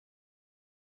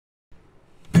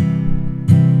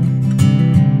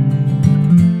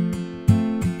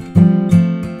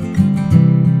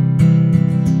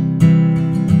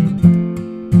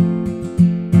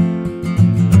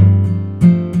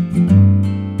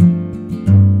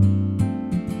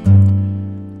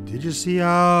you see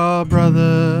our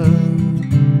brother?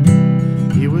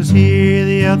 He was here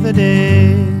the other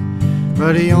day,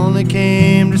 but he only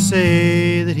came to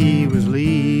say that he was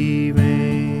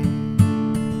leaving.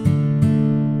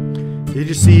 Did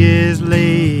you see his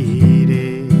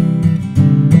lady?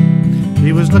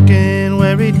 She was looking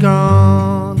where he'd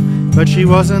gone, but she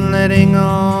wasn't letting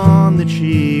on that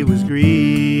she was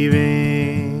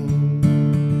grieving.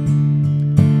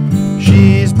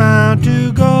 She's bound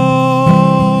to go.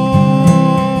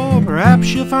 Perhaps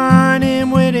she'll find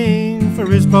him waiting for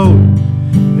his boat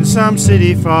in some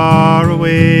city far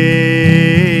away.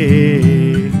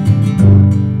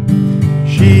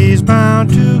 She's bound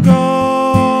to go.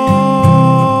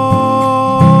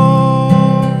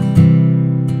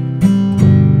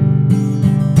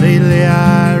 Lately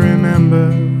I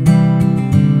remember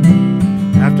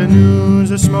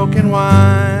afternoons of smoking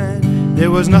wine.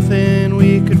 There was nothing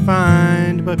we could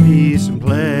find but peace and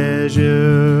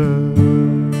pleasure.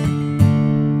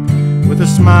 With a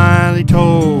smile he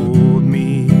told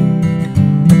me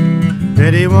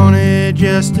that he wanted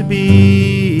just to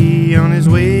be on his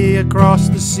way across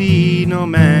the sea no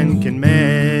man can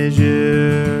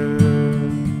measure.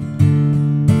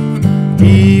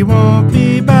 He won't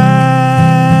be back,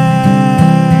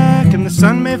 and the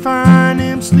sun may find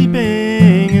him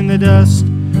sleeping in the dust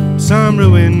of some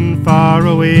ruin far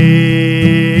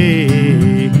away.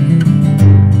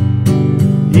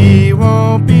 He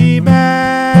won't be back.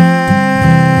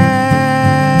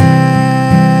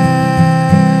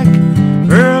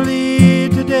 Early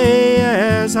today,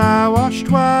 as I watched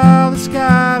while the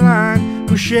skyline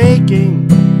was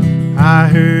shaking, I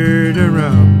heard a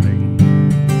rumbling.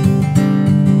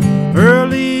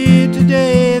 Early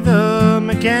today, the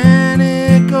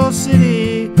mechanical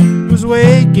city was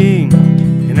waking,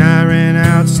 and I ran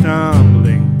out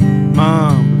stumbling,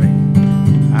 mumbling,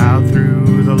 out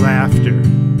through the laughter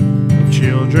of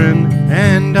children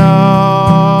and dogs.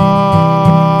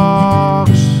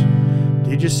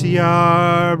 Did you see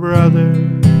our brother?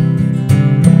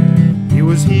 He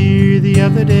was here the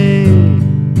other day,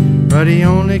 but he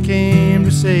only came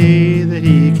to say that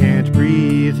he can't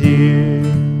breathe here.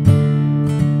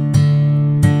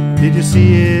 Did you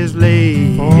see his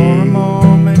lady? For a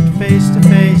moment, face to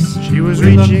face, she was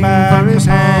reaching for his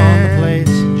hand,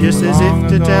 just as if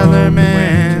to tell her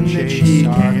man that she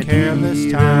can't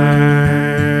careless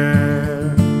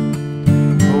time.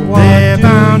 They're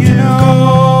bound to go.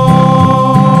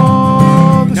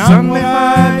 The sun may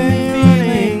find me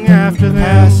feeling after the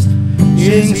past,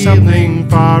 seeing something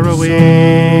far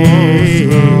away.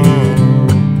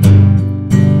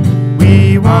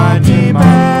 We want you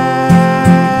back.